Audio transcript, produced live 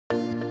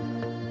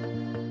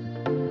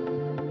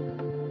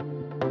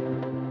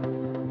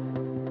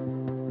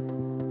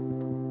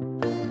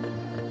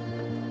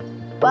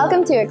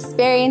Welcome to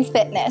Xperience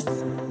Fitness.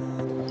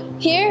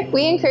 Here,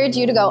 we encourage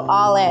you to go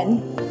all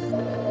in.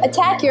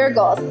 Attack your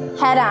goals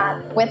head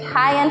on with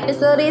high-end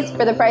facilities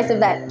for the price of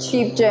that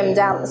cheap gym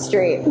down the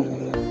street.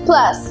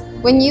 Plus,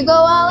 when you go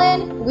all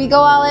in, we go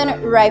all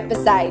in right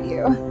beside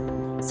you.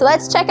 So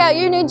let's check out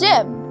your new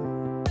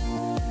gym.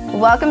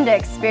 Welcome to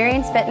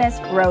Xperience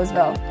Fitness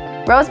Roseville.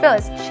 Roseville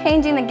is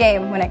changing the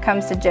game when it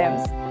comes to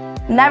gyms.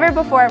 Never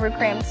before have we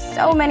crammed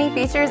so many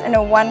features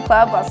into one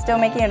club while still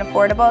making it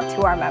affordable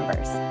to our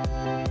members.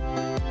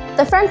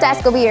 The front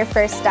desk will be your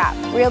first stop,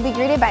 where you'll be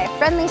greeted by a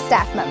friendly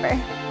staff member.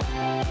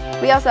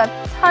 We also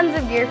have tons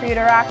of gear for you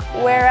to rock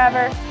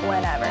wherever,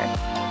 whenever.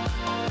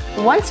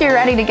 Once you're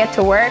ready to get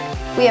to work,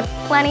 we have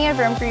plenty of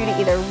room for you to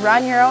either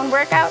run your own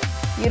workout,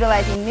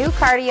 utilizing new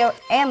cardio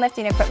and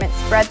lifting equipment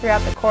spread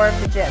throughout the core of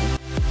the gym.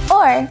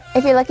 Or,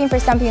 if you're looking for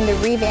something to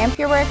revamp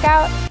your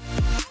workout,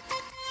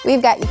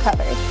 we've got you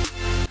covered.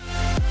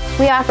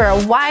 We offer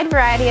a wide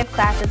variety of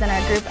classes in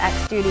our Group X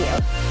studio.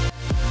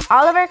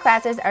 All of our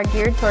classes are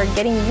geared toward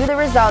getting you the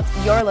results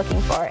you're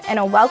looking for in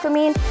a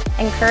welcoming,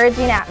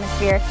 encouraging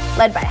atmosphere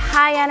led by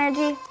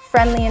high-energy,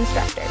 friendly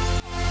instructors.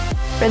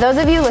 For those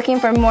of you looking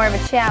for more of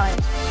a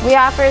challenge, we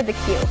offer the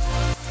Q.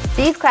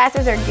 These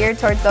classes are geared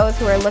toward those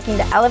who are looking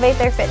to elevate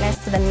their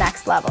fitness to the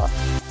next level.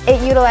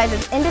 It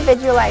utilizes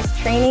individualized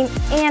training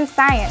and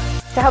science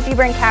to help you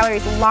burn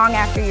calories long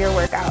after your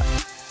workout.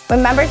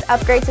 When members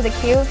upgrade to the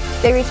Q,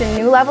 they reach a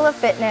new level of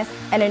fitness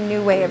and a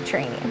new way of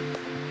training.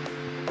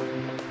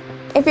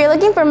 If you're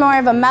looking for more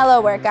of a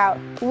mellow workout,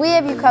 we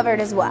have you covered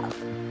as well.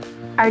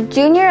 Our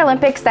Junior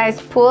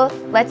Olympic-sized pool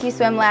lets you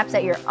swim laps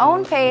at your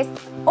own pace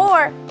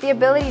or the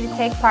ability to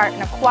take part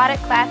in aquatic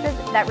classes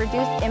that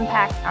reduce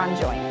impact on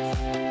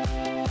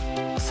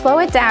joints. Slow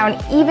it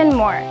down even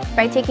more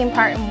by taking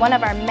part in one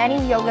of our many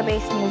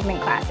yoga-based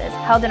movement classes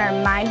held in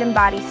our Mind and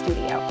Body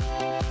studio.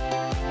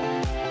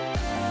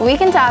 We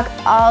can talk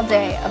all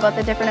day about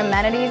the different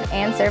amenities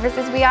and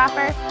services we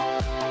offer,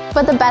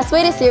 but the best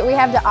way to see what we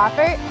have to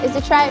offer is to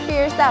try it for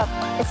yourself.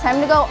 It's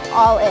time to go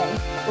all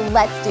in.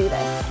 Let's do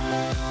this.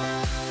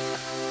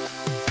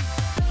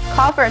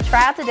 Call for a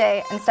trial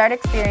today and start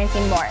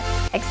experiencing more.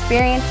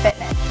 Xperience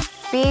Fitness.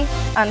 Be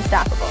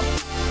unstoppable.